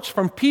got notes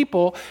from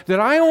people that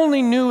I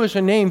only knew as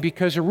a name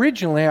because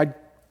originally I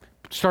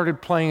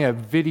started playing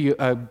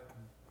a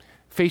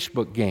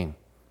Facebook game,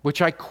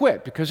 which I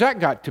quit because that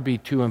got to be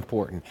too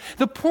important.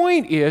 The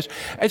point is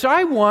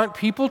I want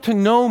people to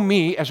know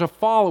me as a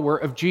follower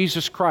of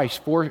Jesus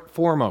Christ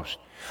foremost.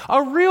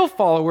 A real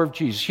follower of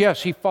Jesus.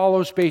 Yes, he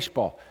follows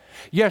baseball.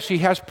 Yes, he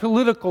has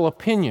political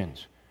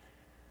opinions.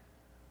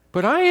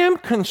 But I am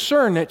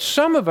concerned that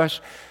some of us,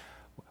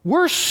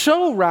 we're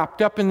so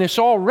wrapped up in this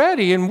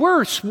already, and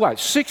we're,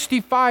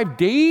 65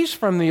 days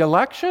from the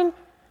election?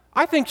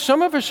 I think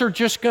some of us are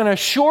just going to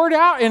short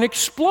out and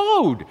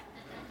explode.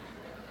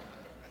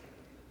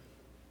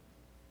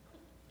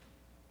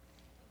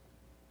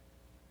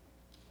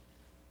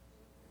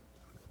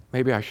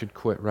 Maybe I should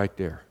quit right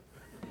there.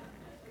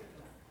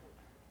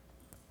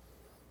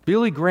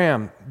 Billy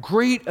Graham,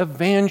 great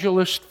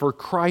evangelist for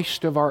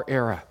Christ of our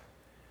era,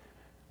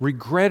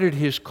 regretted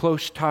his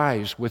close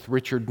ties with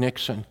Richard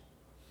Nixon.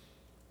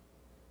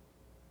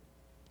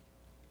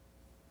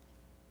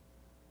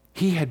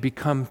 He had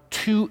become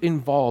too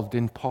involved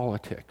in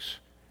politics.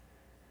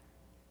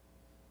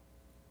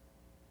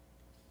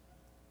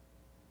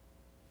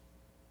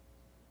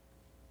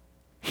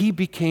 He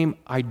became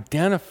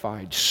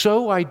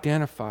so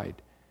identified,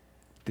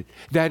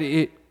 that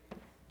it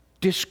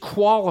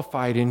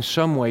disqualified in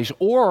some ways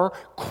or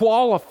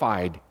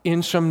qualified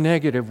in some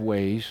negative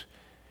ways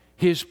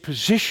his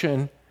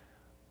position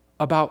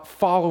about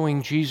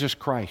following Jesus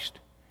Christ.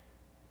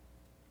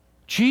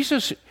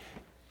 Jesus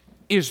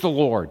is the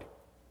Lord.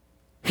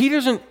 He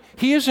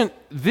isn't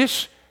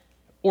this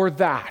or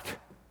that.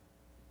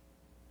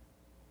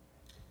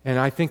 And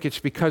I think it's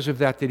because of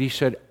that he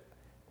said,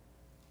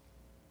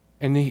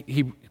 and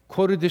he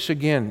quoted this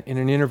again in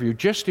an interview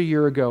just a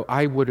year ago,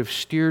 I would have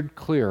steered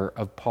clear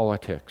of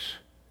politics.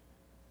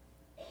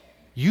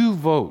 You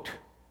vote.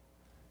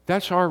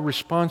 That's our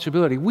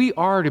responsibility. We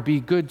are to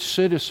be good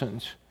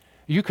citizens.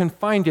 You can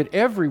find it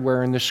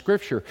everywhere in the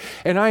Scripture.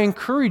 And I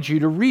encourage you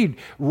to read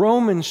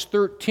Romans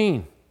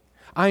 13.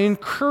 I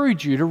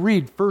encourage you to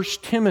read 1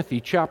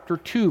 Timothy chapter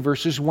 2,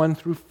 verses 1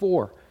 through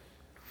 4.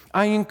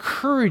 I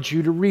encourage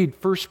you to read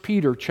 1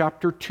 Peter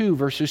chapter 2,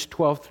 verses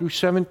 12 through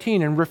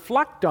 17, and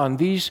reflect on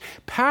these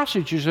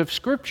passages of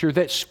Scripture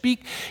that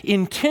speak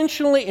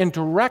intentionally and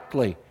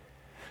directly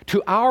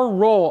to our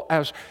role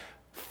as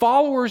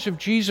followers of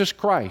Jesus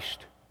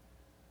Christ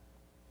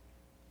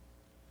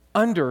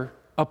under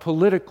a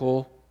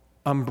political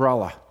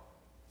umbrella.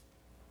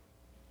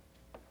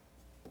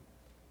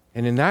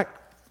 And in that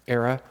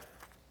era,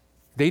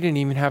 they didn't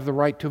even have the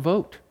right to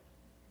vote.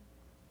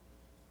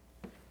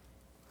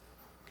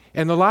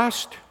 And the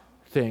last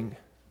thing,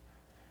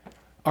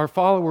 our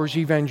followers,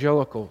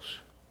 evangelicals.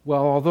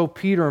 Well, although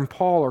Peter and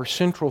Paul are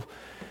central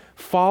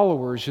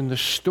followers in the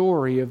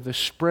story of the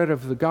spread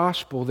of the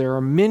gospel, there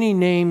are many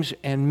names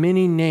and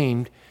many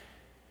named,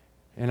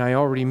 and I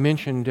already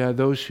mentioned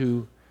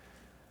that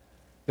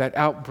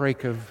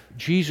outbreak of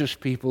Jesus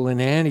people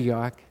in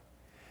Antioch.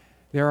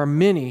 There are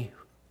many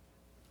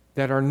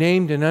that are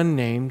named and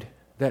unnamed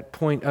that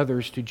point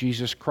others to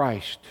Jesus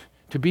Christ.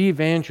 To be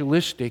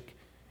evangelistic,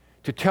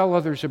 to tell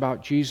others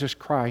about Jesus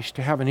Christ,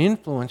 to have an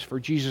influence for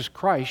Jesus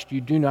Christ,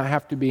 you do not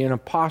have to be an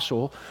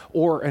apostle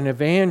or an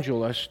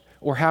evangelist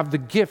or have the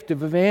gift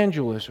of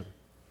evangelism.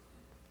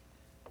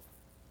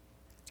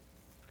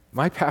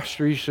 My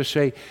pastor used to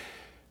say,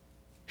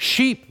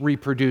 sheep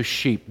reproduce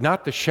sheep,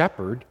 not the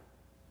shepherd.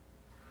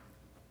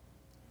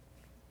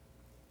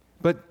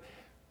 But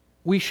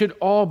we should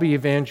all be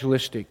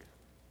evangelistic.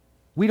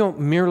 We don't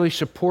merely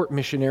support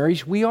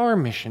missionaries, we are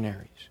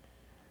missionaries.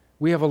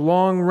 We have a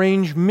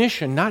long-range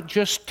mission, not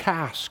just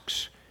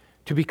tasks,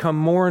 to become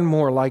more and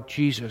more like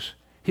Jesus.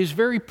 His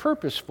very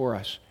purpose for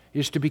us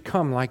is to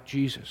become like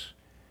Jesus.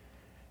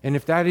 And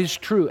if that is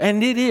true,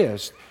 and it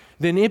is,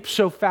 then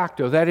ipso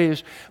facto, that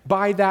is,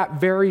 by that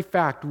very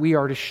fact, we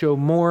are to show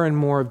more and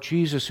more of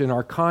Jesus in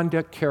our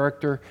conduct,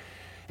 character,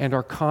 and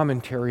our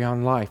commentary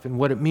on life, and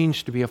what it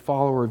means to be a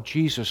follower of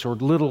Jesus, or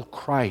little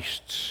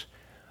Christs,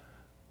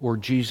 or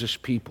Jesus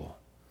people.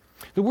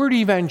 The word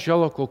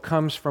evangelical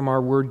comes from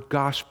our word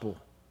gospel.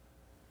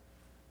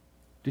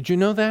 Did you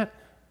know that?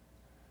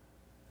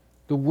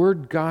 The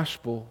word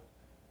gospel,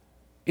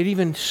 it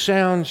even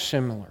sounds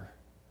similar.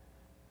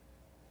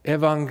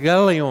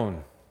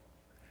 Evangelion.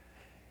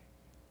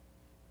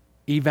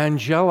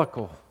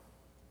 Evangelical.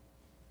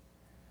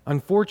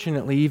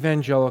 Unfortunately,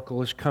 evangelical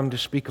has come to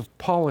speak of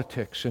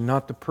politics and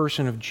not the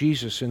person of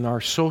Jesus in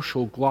our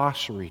social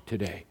glossary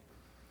today.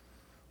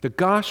 The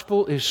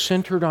gospel is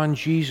centered on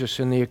Jesus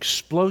and the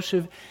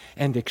explosive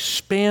and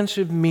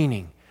expansive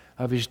meaning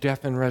of his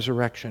death and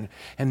resurrection.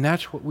 And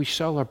that's what we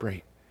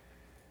celebrate.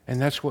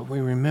 And that's what we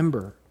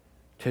remember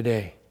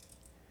today.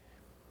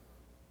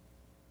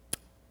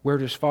 Where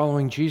does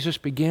following Jesus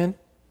begin?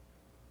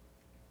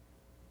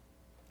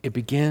 It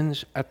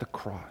begins at the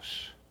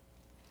cross.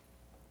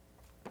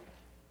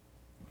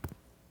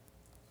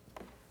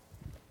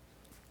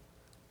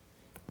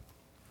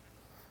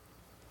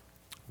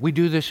 We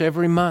do this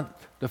every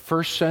month, the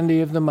first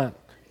Sunday of the month.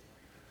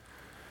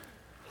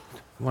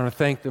 I want to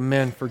thank the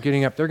men for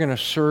getting up. They're going to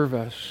serve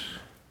us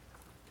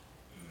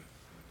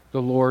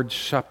the Lord's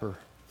Supper.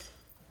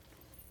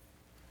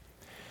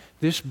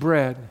 This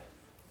bread,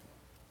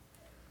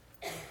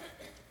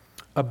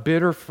 a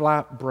bitter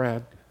flat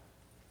bread,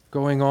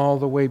 going all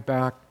the way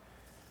back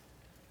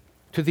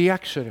to the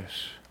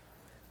Exodus.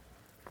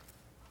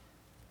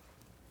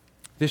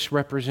 This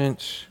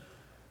represents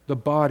the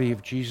body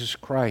of Jesus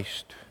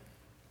Christ,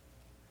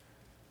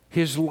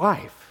 His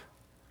life.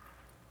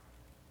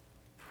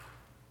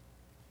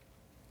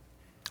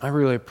 I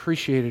really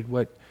appreciated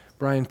what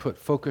Brian put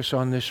focus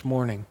on this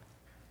morning.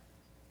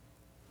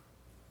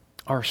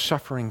 Our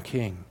suffering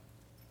King.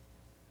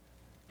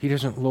 He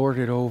doesn't lord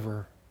it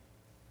over.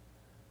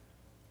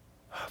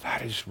 Oh,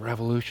 that is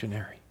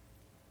revolutionary.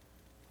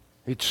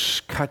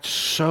 It's cut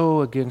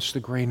so against the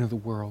grain of the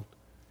world.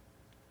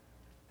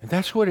 And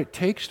that's what it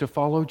takes to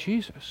follow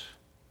Jesus.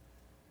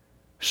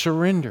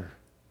 Surrender.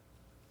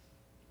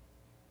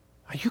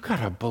 You got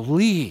to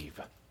believe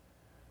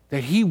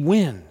that He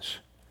wins,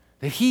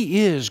 that He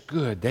is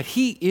good, that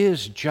He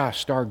is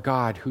just, our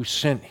God who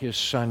sent His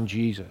Son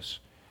Jesus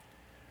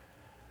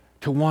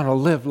to want to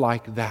live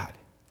like that,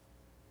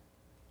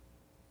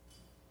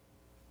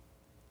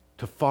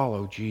 to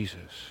follow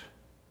Jesus.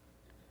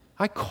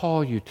 I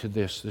call you to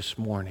this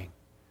morning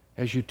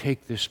as you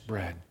take this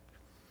bread.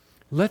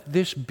 Let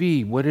this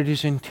be what it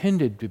is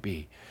intended to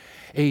be,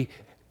 a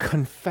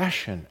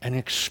confession, an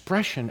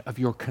expression of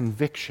your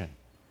conviction,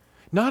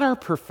 not our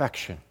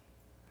perfection.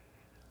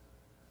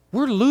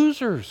 We're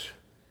losers.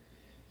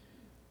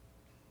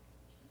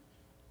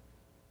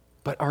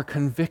 But our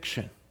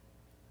conviction,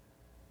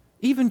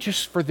 even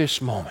just for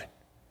this moment,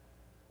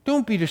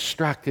 don't be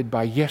distracted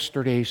by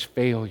yesterday's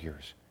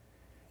failures.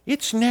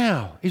 It's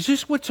now. Is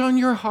this what's on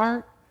your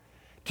heart?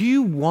 Do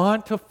you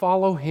want to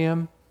follow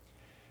Him?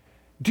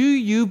 Do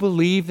you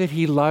believe that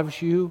He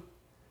loves you,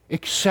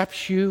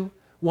 accepts you,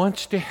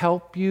 wants to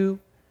help you,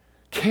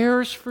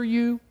 cares for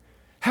you,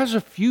 has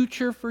a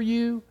future for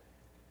you?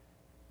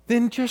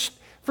 Then just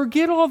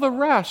forget all the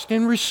rest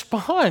and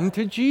respond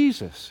to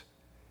Jesus.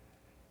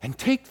 And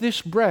take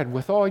this bread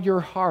with all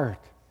your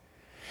heart.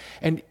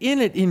 And in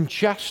it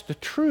ingest the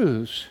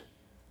truths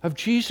of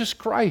Jesus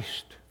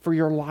Christ for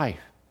your life.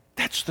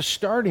 That's the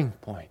starting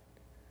point.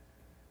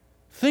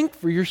 Think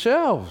for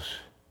yourselves.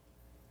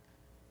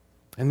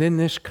 And then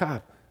this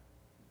cup.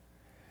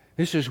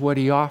 This is what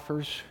He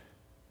offers.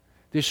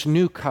 This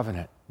new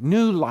covenant,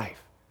 new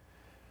life.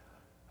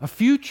 A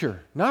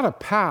future, not a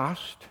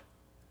past.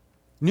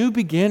 New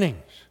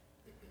beginnings.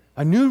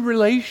 A new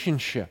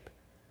relationship.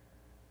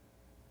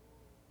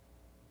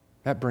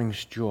 That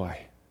brings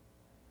joy.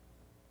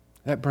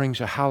 That brings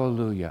a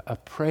hallelujah, a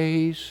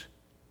praise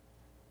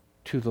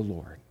to the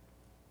Lord.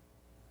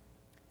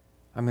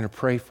 I'm going to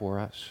pray for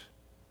us,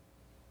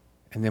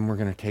 and then we're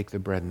going to take the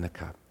bread and the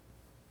cup.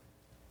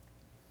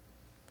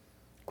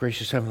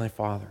 Gracious Heavenly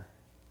Father,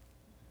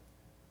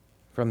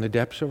 from the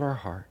depths of our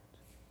heart,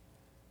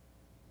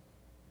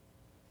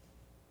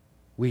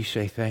 we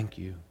say thank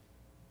you.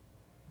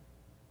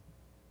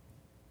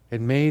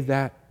 And may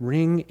that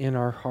ring in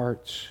our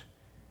hearts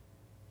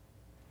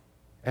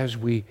as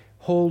we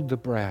hold the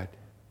bread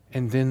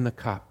and then the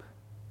cup,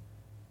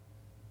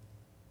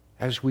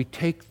 as we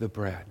take the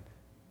bread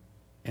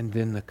and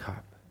then the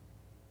cup.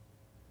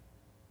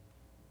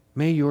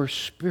 May your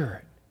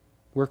Spirit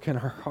work in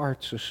our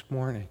hearts this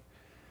morning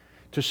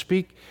to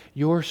speak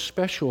your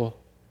special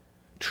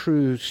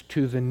truths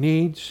to the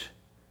needs,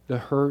 the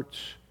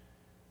hurts,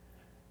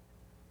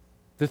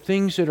 the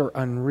things that are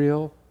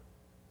unreal,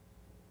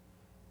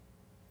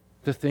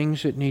 the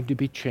things that need to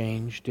be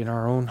changed in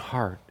our own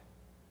heart,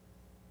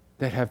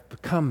 that have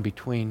come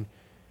between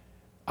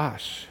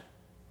us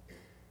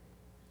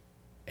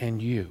and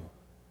you.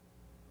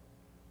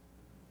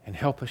 And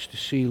help us to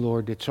see,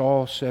 Lord, it's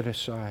all set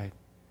aside.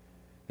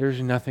 There's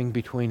nothing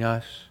between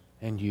us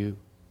and you,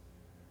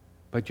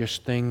 but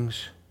just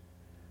things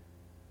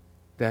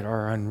that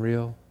are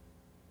unreal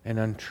and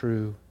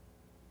untrue,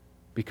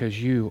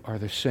 because you are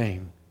the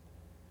same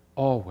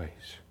always.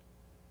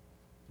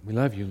 We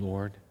love you,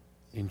 Lord.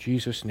 In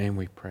Jesus' name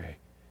we pray.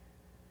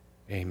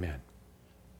 Amen.